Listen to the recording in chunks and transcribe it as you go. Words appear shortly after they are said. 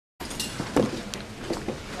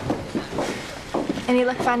Any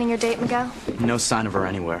luck finding your date, Miguel? No sign of her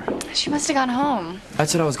anywhere. She must have gone home.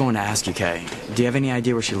 That's what I was going to ask you, Kay. Do you have any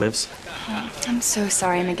idea where she lives? I'm so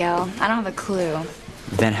sorry, Miguel. I don't have a clue.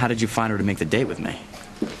 Then how did you find her to make the date with me?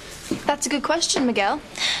 That's a good question, Miguel.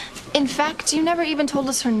 In fact, you never even told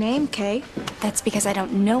us her name, Kay. That's because I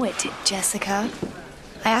don't know it, Jessica.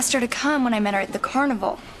 I asked her to come when I met her at the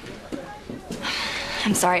carnival.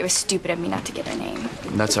 I'm sorry, it was stupid of me not to get her name.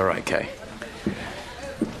 That's all right, Kay.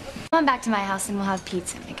 Come on back to my house and we'll have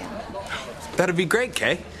pizza, Miguel. That'd be great,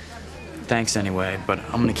 Kay. Thanks anyway, but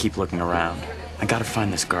I'm gonna keep looking around. I gotta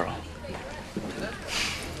find this girl.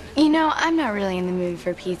 You know, I'm not really in the mood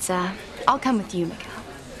for pizza. I'll come with you, Miguel.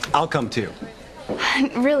 I'll come too.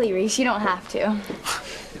 Really, Reese, you don't have to.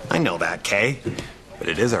 I know that, Kay. But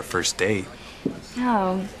it is our first date.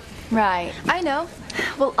 Oh, right. I know.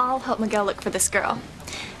 Well, I'll help Miguel look for this girl.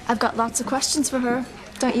 I've got lots of questions for her.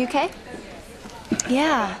 Don't you, Kay?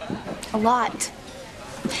 Yeah, a lot.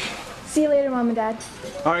 See you later, Mom and Dad.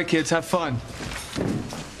 All right, kids, have fun.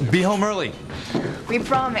 Be home early. We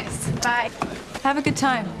promise. Bye. Have a good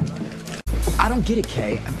time. I don't get it,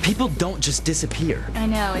 Kay. People don't just disappear. I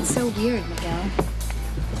know, it's so weird, Miguel.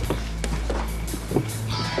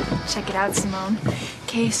 Check it out, Simone.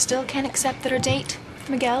 Kay still can't accept that her date with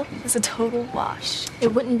Miguel is a total wash.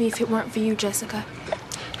 It wouldn't be if it weren't for you, Jessica.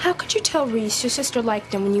 How could you tell Reese your sister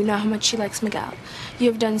liked him when you know how much she likes Miguel? You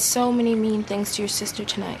have done so many mean things to your sister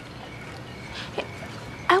tonight. Hey,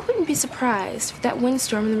 I wouldn't be surprised if that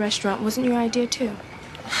windstorm in the restaurant wasn't your idea, too.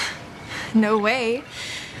 No way.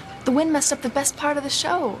 The wind messed up the best part of the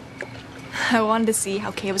show. I wanted to see how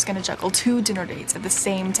Kay was going to juggle 2 dinner dates at the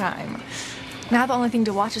same time. Now the only thing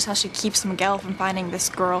to watch is how she keeps Miguel from finding this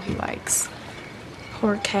girl he likes.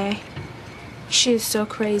 Poor Kay. She is so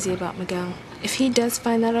crazy about Miguel. If he does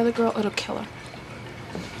find that other girl, it'll kill her.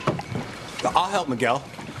 I'll help Miguel.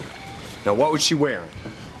 Now, what was she wearing?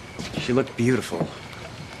 She looked beautiful.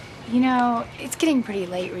 You know, it's getting pretty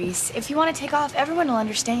late, Reese. If you want to take off, everyone will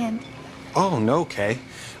understand. Oh, no, Kay.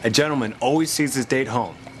 A gentleman always sees his date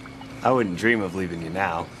home. I wouldn't dream of leaving you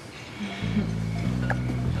now.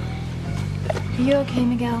 Are you okay,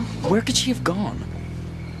 Miguel? Where could she have gone?